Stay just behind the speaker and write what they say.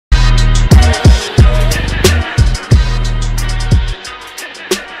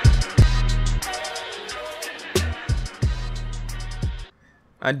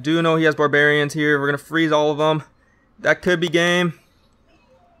I do know he has barbarians here. We're gonna freeze all of them. That could be game.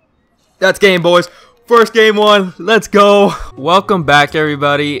 That's game, boys. First game won. Let's go. Welcome back,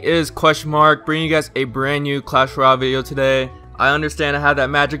 everybody. It is QuestionMark bringing you guys a brand new Clash Royale video today. I understand I have that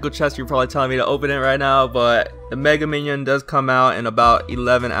magical chest. You're probably telling me to open it right now, but the Mega Minion does come out in about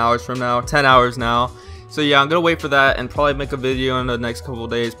 11 hours from now, 10 hours now. So yeah, I'm gonna wait for that and probably make a video in the next couple of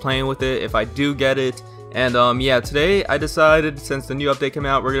days playing with it if I do get it. And yeah, today I decided, since the new update came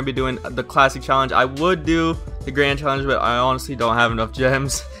out, we're gonna be doing the classic challenge. I would do the grand challenge, but I honestly don't have enough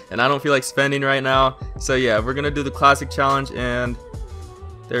gems and I don't feel like spending right now. So yeah, we're gonna do the classic challenge, and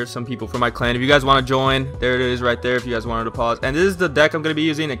there's some people from my clan. If you guys want to join, there it is right there if you guys wanted to pause. And this is the deck I'm gonna be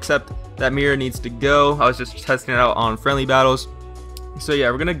using, except that mirror needs to go. I was just testing it out on friendly battles. So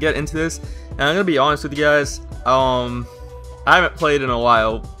yeah, we're gonna get into this, and I'm gonna be honest with you guys, I haven't played in a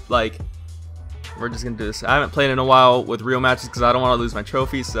while. Like, we're just gonna do this. I haven't played in a while with real matches because I don't want to lose my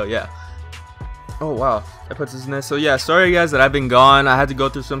trophies. So yeah. Oh wow, that puts us in this. So yeah, sorry guys that I've been gone. I had to go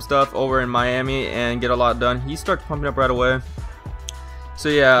through some stuff over in Miami and get a lot done. He starts pumping up right away. So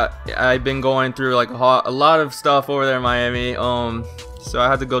yeah, I've been going through like a lot of stuff over there in Miami. So I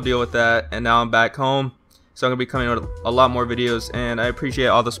had to go deal with that, and now I'm back home. So I'm gonna be coming with a lot more videos, and I appreciate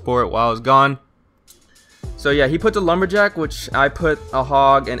all the support while I was gone. So yeah, he puts a lumberjack, which I put a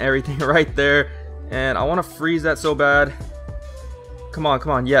hog and everything right there. And I want to freeze that so bad. Come on,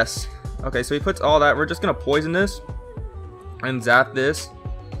 come on, yes. Okay, so he puts all that. We're just going to poison this and zap this.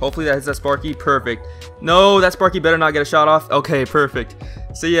 Hopefully that hits that Sparky. Perfect. No, that Sparky better not get a shot off. Okay, perfect.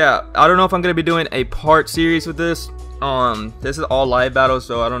 So yeah, I don't know if I'm going to be doing a part series with this. This is all live battles,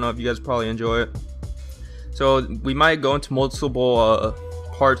 so I don't know if you guys probably enjoy it. So we might go into multiple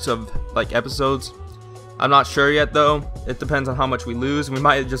parts of like episodes. I'm not sure yet though. It depends on how much we lose. We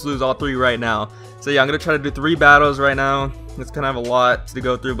might just lose all 3 right now. So yeah, I'm gonna try to do 3 battles right now. It's gonna have a lot to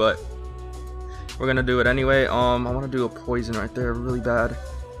go through, but we're gonna do it anyway. I want to do a poison right there, really bad.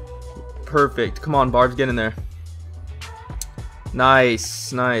 Perfect. Come on, Barbs, get in there.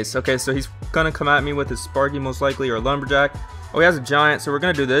 Nice, nice. Okay, so he's gonna come at me with his Sparky most likely, or lumberjack. Oh, he has a giant, so we're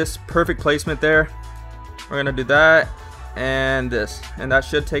gonna do this. Perfect placement there. We're gonna do that and this, and that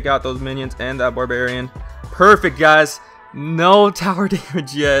should take out those minions and that barbarian. Perfect, guys. No tower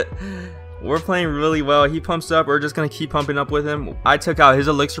damage yet. We're playing really well. He pumps up. We're just gonna keep pumping up with him. I took out his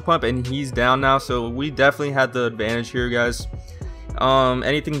elixir pump and he's down now, so we definitely had the advantage here, guys.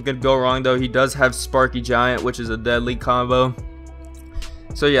 Anything could go wrong though. He does have Sparky Giant, which is a deadly combo.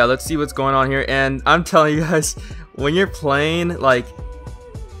 So yeah, let's see what's going on here. And I'm telling you guys, when you're playing like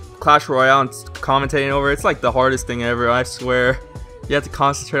Clash Royale and commentating over, it's like the hardest thing ever, I swear. You have to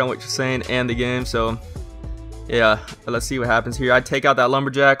concentrate on what you're saying and the game. So yeah, let's see what happens here. I take out that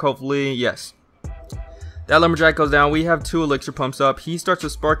lumberjack, hopefully. Yes, that lumberjack goes down. We have 2 elixir pumps up. He starts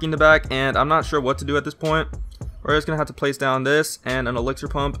with Sparky in the back, and I'm not sure what to do at this point. We're just gonna have to place down this and an elixir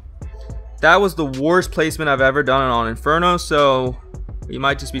pump. That was the worst placement I've ever done on Inferno, so we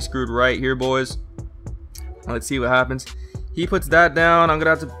might just be screwed right here, boys. Let's see what happens. He puts that down. I'm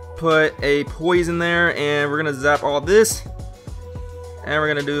gonna have to put a poison there, and we're gonna zap all this, and we're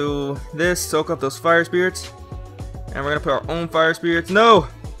gonna do this, soak up those fire spirits, and we're gonna put our own fire spirits. No,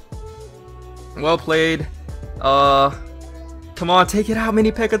 well played. Come on, take it out,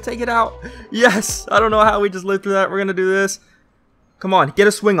 Mini Pekka, take it out. Yes, I don't know how we just lived through that. We're gonna do this. Come on, get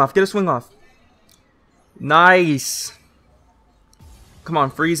a swing off, get a swing off. Nice. Come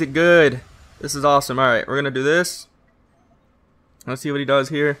on, freeze it good. This is awesome. All right, we're gonna do this. Let's see what he does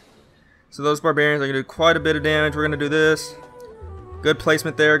here. So those barbarians are gonna do quite a bit of damage. We're gonna do this. Good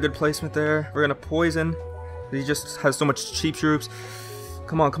placement there, good placement there. We're gonna poison. He just has so much cheap troops.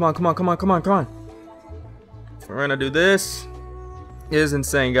 Come on, come on, come on, come on, come on, come on. We're gonna do this. It is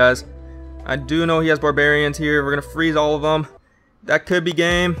insane, guys. I do know he has barbarians here. We're gonna freeze all of them. That could be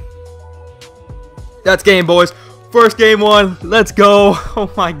game. That's game, boys. First game won. Let's go. Oh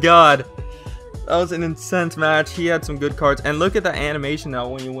my god. That was an intense match. He had some good cards. And look at the animation now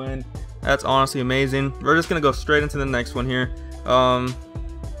when you win. That's honestly amazing. We're just gonna go straight into the next one here.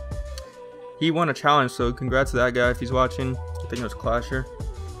 He won a challenge, so congrats to that guy if he's watching. I think it was Clasher.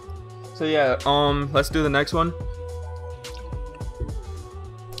 So yeah, let's do the next one.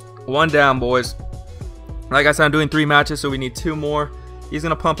 1 down, boys. Like I said, I'm doing 3 matches, so we need 2 more. He's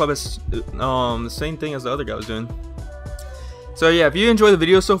gonna pump up his the same thing as the other guy was doing. So yeah, if you enjoy the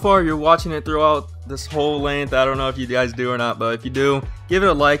video so far, you're watching it throughout this whole length. I don't know if you guys do or not, but if you do, give it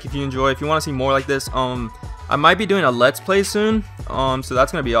a like if you enjoy. If you want to see more like this, I might be doing a let's play soon, so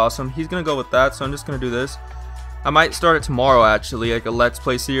that's gonna be awesome. He's gonna go with that, so I'm just gonna do this. I might start it tomorrow, actually, like a let's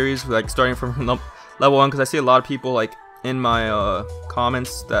play series, like starting from level 1, because I see a lot of people like in my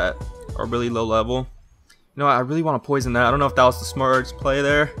comments that are really low level. You know what, I really want to poison that. I don't know if that was the smartest play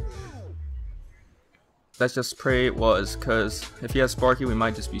there. Let's just pray it was, because if he has Sparky, we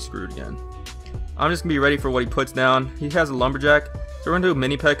might just be screwed again. I'm just gonna be ready for what he puts down. He has a lumberjack, so we're gonna do a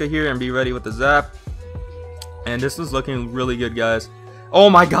mini P.E.K.K.A here and be ready with the zap. And this is looking really good, guys. Oh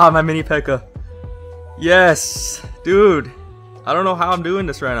my god, my mini P.E.K.K.A. Yes, dude. I don't know how I'm doing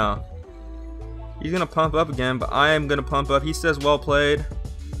this right now. He's gonna pump up again, but I am gonna pump up. He says well played.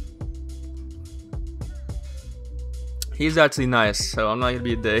 He's actually nice, so I'm not gonna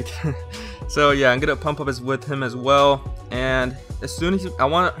be a dick. So yeah, I'm gonna pump up with him as well. And as soon as I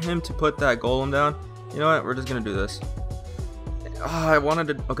want him to put that golem down, you know what? We're just gonna do this. Oh, I wanted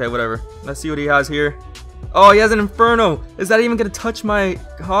to. Okay, whatever. Let's see what he has here. Oh, he has an Inferno. Is that even gonna touch my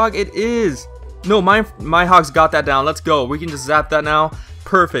hog? It is. No, my hog's got that down. Let's go. We can just zap that now.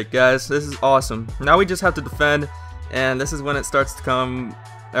 Perfect, guys. This is awesome. Now we just have to defend, and this is when it starts to come.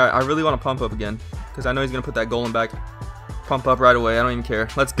 I really want to pump up again because I know he's gonna put that golem back. Pump up right away. I don't even care.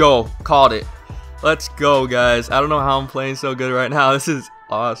 Let's go. Called it. Let's go, guys. I don't know how I'm playing so good right now. This is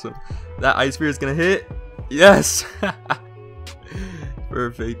awesome. That ice spear is gonna hit. Yes.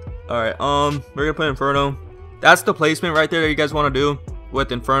 Perfect. All right. We're gonna put Inferno. That's the placement right there that you guys want to do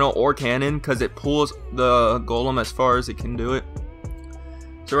with Inferno or Cannon, because it pulls the golem as far as it can do it.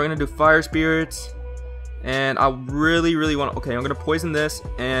 So we're gonna do Fire Spirits, and I really want. Okay, I'm gonna poison this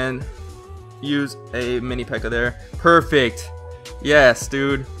and use a mini P.E.K.K.A there. Perfect. Yes,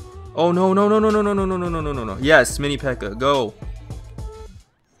 dude. Oh no. Yes, mini P.E.K.K.A. Go.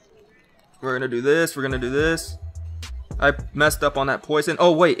 We're gonna do this. We're gonna do this. I messed up on that poison.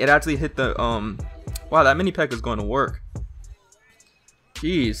 Oh wait, it actually hit the wow, that mini P.E.K.K.A is going to work.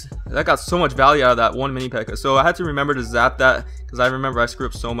 Jeez, that got so much value out of that one mini P.E.K.K.A. So I had to remember to zap that because I remember I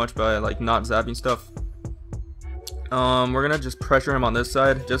screwed up so much by like not zapping stuff. We're gonna just pressure him on this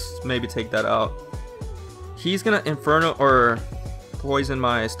side. Just maybe take that out. He's gonna Inferno or poison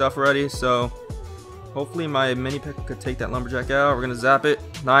my stuff already. So hopefully my mini P.E.K.K.A could take that lumberjack out. We're gonna zap it.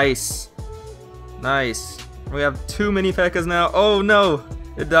 Nice. Nice. We have 2 mini P.E.K.K.As now. Oh no,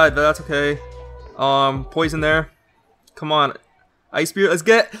 it died, but that's okay. Poison there. Come on, Ice Spear.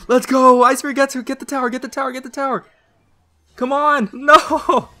 Let's go. Ice Spear, get the tower. Come on.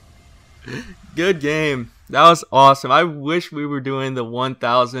 No. Good game. That was awesome. I wish we were doing the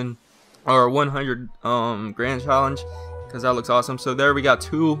 1,000 or 100 grand challenge because that looks awesome. So there we got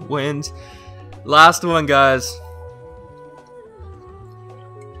 2 wins. Last one, guys.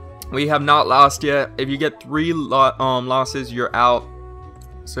 We have not lost yet. If you get 3 losses, you're out.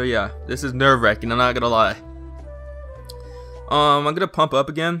 So yeah, this is nerve-wracking. I'm not gonna lie. I'm gonna pump up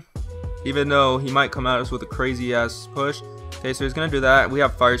again, even though he might come at us with a crazy ass push. Okay, so he's gonna do that. We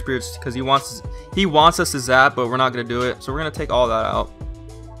have Fire Spirits because he wants us to zap, but we're not gonna do it. So we're gonna take all that out.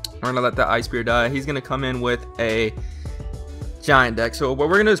 We're gonna let that Ice Spear die. He's gonna come in with a giant deck. So what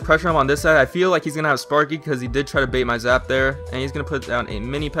we're gonna do is pressure him on this side. I feel like he's gonna have Sparky because he did try to bait my zap there, and he's gonna put down a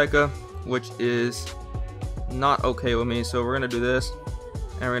mini P.E.K.K.A, which is not okay with me. So we're gonna do this,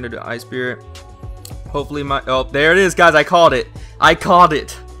 and we're gonna do Ice Spirit. Hopefully oh, there it is, guys. I called it.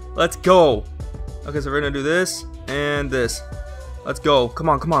 Let's go. Okay, so we're gonna do this and this. Let's go. Come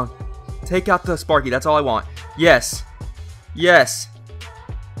on. Take out the Sparky. That's all I want. Yes.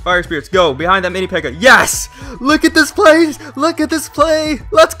 Fire Spirits, go behind that mini P.E.K.K.A. Yes! Look at this play!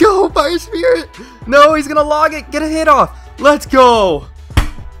 Let's go, Fire Spirit! No, he's gonna log it. Get a hit off. Let's go!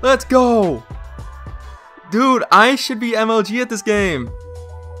 Dude, I should be MLG at this game.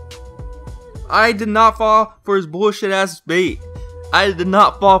 I did not fall for his bullshit ass bait. I did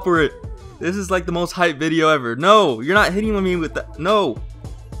not fall for it. This is like the most hype video ever. No, you're not hitting me with that. No,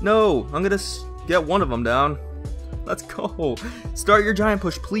 I'm gonna get one of them down. Let's go. Start your giant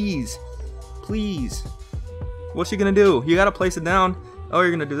push, please. What's she gonna do? You gotta place it down. Oh,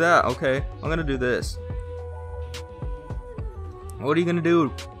 you're gonna do that. Okay, I'm gonna do this. What are you gonna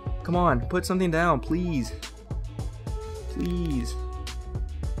do? Come on, put something down, please.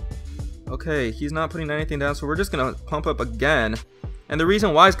 Okay, he's not putting anything down, so we're just gonna pump up again. And the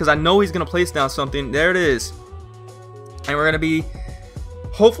reason why is because I know he's gonna place down something. There it is. And we're gonna be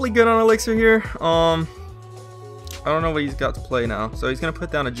hopefully good on Elixir here. I don't know what he's got to play now. So he's gonna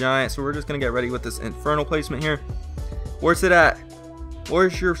put down a giant, so we're just gonna get ready with this Infernal placement here. Where's it at?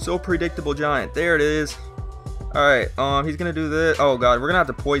 Where's your so predictable giant? There it is. Alright, he's gonna do this. Oh god, we're gonna have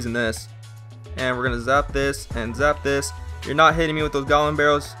to poison this. And we're gonna zap this and zap this. You're not hitting me with those Goblin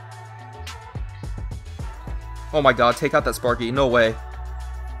Barrels. Oh my god, take out that Sparky. No way.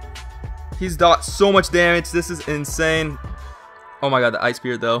 He's done so much damage. This is insane. Oh my god, the Ice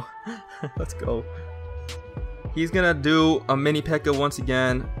Spear though. Let's go. He's gonna do a mini P.E.K.K.A once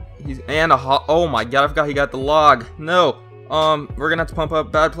again. Oh my god, I forgot he got the log. No. We're gonna have to pump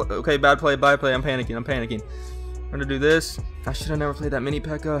up. Bad play. Okay, bad play. I'm panicking. We're gonna do this. I should have never played that mini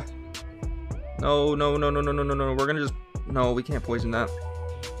P.E.K.K.A. No. We're gonna just... No, we can't poison that.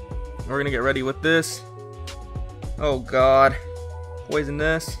 We're gonna get ready with this. Oh god. Poison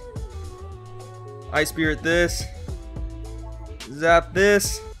this. Ice Spirit this. Zap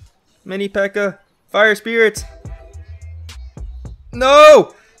this. Mini P.E.K.K.A. Fire Spirits.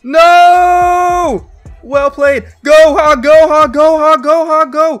 No! No! Well played. Go hog, go hog, go hog, go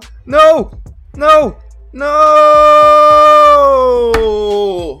hog, go. No! No! No!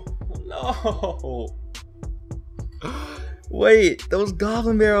 No! Wait, those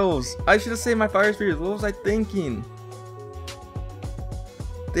goblin barrels. I should have saved my fire spirits. What was I thinking?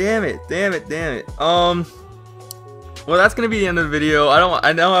 Damn it. Well, that's gonna be the end of the video. I don't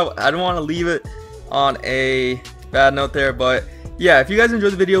want to leave it on a bad note there, but yeah, if you guys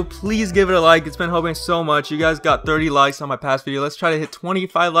enjoyed the video, please give it a like. It's been helping so much. You guys got 30 likes on my past video. Let's try to hit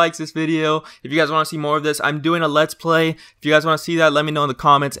 25 likes this video. If you guys want to see more of this, I'm doing a let's play. If you guys want to see that, let me know in the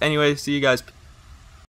comments. Anyway, see you guys.